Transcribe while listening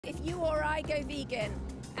if you or I go vegan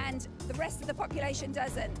and the rest of the population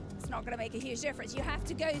doesn't, it's not going to make a huge difference. You have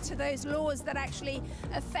to go to those laws that actually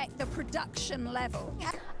affect the production level.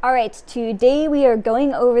 All right, today we are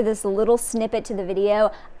going over this little snippet to the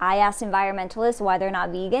video, I Asked Environmentalists Why They're Not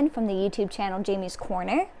Vegan, from the YouTube channel Jamie's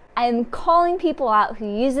Corner. I'm calling people out who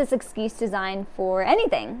use this excuse design for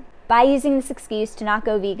anything. By using this excuse to not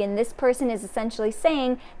go vegan, this person is essentially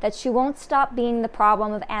saying that she won't stop being the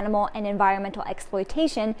problem of animal and environmental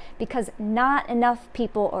exploitation because not enough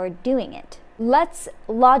people are doing it. Let's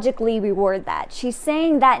logically reword that. She's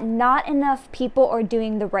saying that not enough people are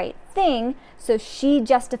doing the right thing, so she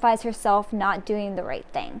justifies herself not doing the right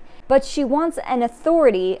thing. But she wants an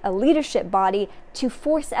authority, a leadership body, to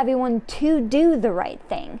force everyone to do the right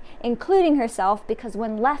thing, including herself, because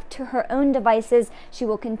when left to her own devices, she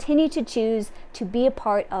will continue to choose to be a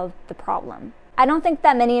part of the problem. I don't think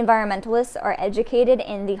that many environmentalists are educated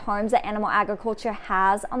in the harms that animal agriculture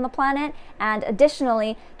has on the planet, and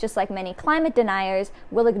additionally, just like many climate deniers,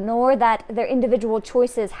 will ignore that their individual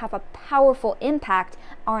choices have a powerful impact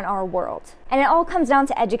on our world. And it all comes down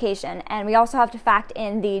to education, and we also have to factor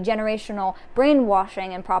in the generational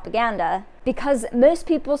brainwashing and propaganda, because most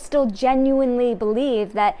people still genuinely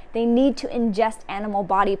believe that they need to ingest animal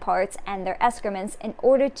body parts and their excrements in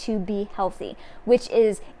order to be healthy, which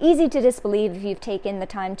is easy to disbelieve if you've taken the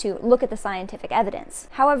time to look at the scientific evidence.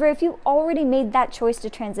 However, if you already made that choice to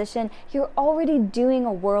transition, you're already doing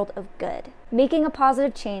a world of good, making a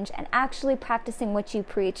positive change and actually practicing what you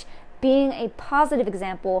preach, being a positive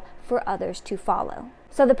example for others to follow.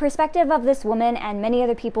 So the perspective of this woman and many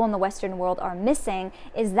other people in the Western world are missing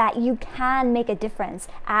is that you can make a difference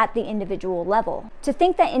at the individual level. To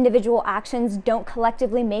think that individual actions don't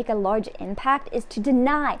collectively make a large impact is to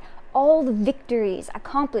deny all the victories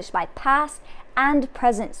accomplished by past and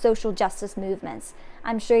present social justice movements.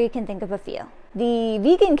 I'm sure you can think of a few. The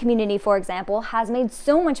vegan community, for example, has made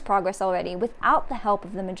so much progress already without the help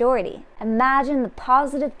of the majority. Imagine the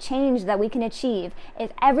positive change that we can achieve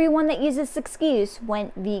if everyone that uses this excuse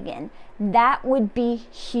went vegan. That would be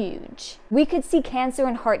huge. We could see cancer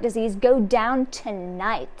and heart disease go down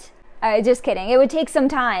tonight. Just kidding. It would take some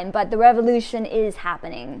time, but the revolution is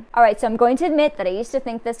happening. Alright, so I'm going to admit that I used to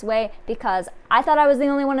think this way because I thought I was the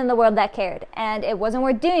only one in the world that cared, and it wasn't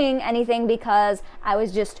worth doing anything because I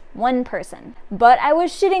was just one person. But I was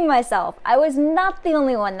shitting myself. I was not the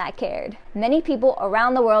only one that cared. Many people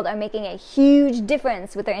around the world are making a huge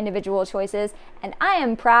difference with their individual choices, and I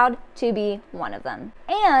am proud to be one of them.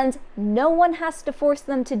 And no one has to force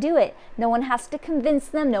them to do it. No one has to convince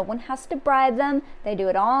them. No one has to bribe them. They do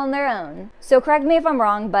it all on their own. So correct me if I'm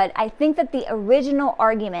wrong, but I think that the original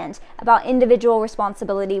argument about individual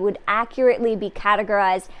responsibility would accurately be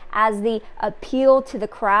categorized as the appeal to the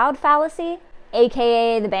crowd fallacy,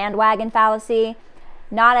 aka the bandwagon fallacy.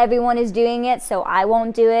 Not everyone is doing it, so I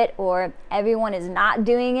won't do it, or everyone is not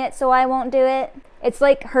doing it, so I won't do it. It's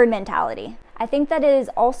like herd mentality. I think that it is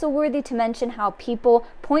also worthy to mention how people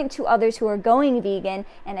point to others who are going vegan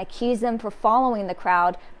and accuse them for following the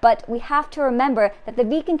crowd, but we have to remember that the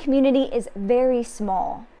vegan community is very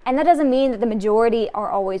small. And that doesn't mean that the majority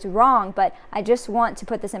are always wrong, but I just want to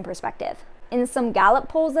put this in perspective. In some Gallup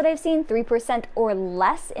polls that I've seen, 3% or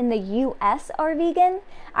less in the US are vegan.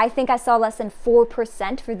 I think I saw less than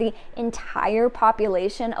 4% for the entire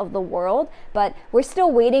population of the world, but we're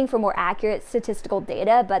still waiting for more accurate statistical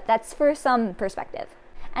data, but that's for some perspective.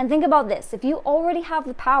 And think about this, if you already have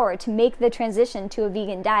the power to make the transition to a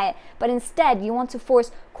vegan diet, but instead you want to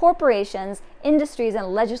force corporations, industries,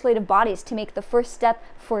 and legislative bodies to make the first step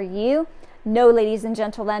for you, no, ladies and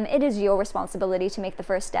gentlemen, it is your responsibility to make the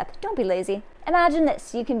first step. Don't be lazy. Imagine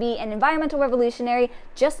this, you can be an environmental revolutionary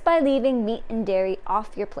just by leaving meat and dairy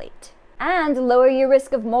off your plate. And lower your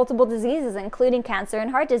risk of multiple diseases, including cancer and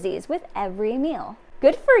heart disease, with every meal.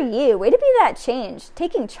 Good for you, way to be that change,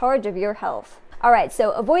 taking charge of your health. Alright, so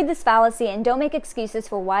avoid this fallacy and don't make excuses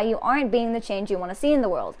for why you aren't being the change you want to see in the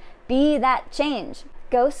world. Be that change.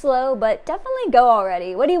 Go slow, but definitely go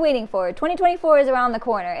already. What are you waiting for? 2024 is around the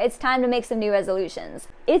corner. It's time to make some new resolutions.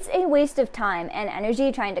 It's a waste of time and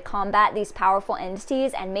energy trying to combat these powerful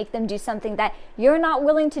entities and make them do something that you're not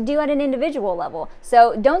willing to do at an individual level.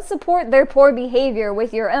 So don't support their poor behavior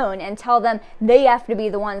with your own and tell them they have to be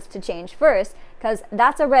the ones to change first, because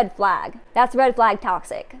that's a red flag. That's red flag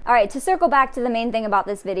toxic. Alright, to circle back to the main thing about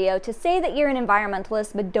this video, to say that you're an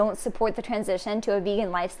environmentalist but don't support the transition to a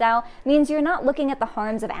vegan lifestyle means you're not looking at the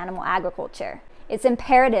harms of animal agriculture. It's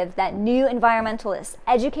imperative that new environmentalists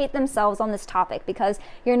educate themselves on this topic, because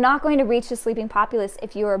you're not going to reach the sleeping populace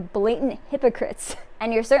if you are blatant hypocrites.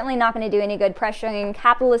 And you're certainly not going to do any good pressuring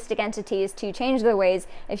capitalistic entities to change their ways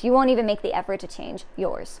if you won't even make the effort to change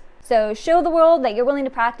yours. So show the world that you're willing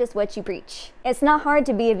to practice what you preach. It's not hard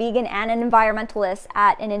to be a vegan and an environmentalist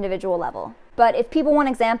at an individual level. But if people want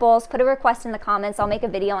examples, put a request in the comments. I'll make a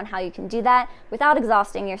video on how you can do that without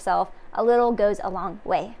exhausting yourself. A little goes a long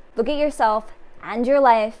way. Look at yourself and your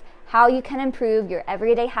life, how you can improve your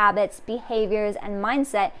everyday habits, behaviors, and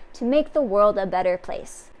mindset to make the world a better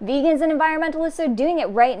place. Vegans and environmentalists are doing it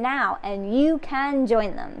right now, and you can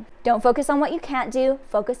join them. Don't focus on what you can't do,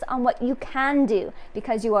 focus on what you can do,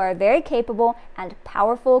 because you are a very capable and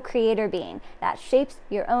powerful creator being that shapes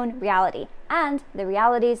your own reality and the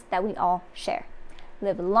realities that we all share.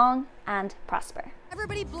 Live long and prosper.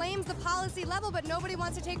 Everybody blames the policy level, but nobody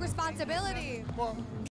wants to take responsibility.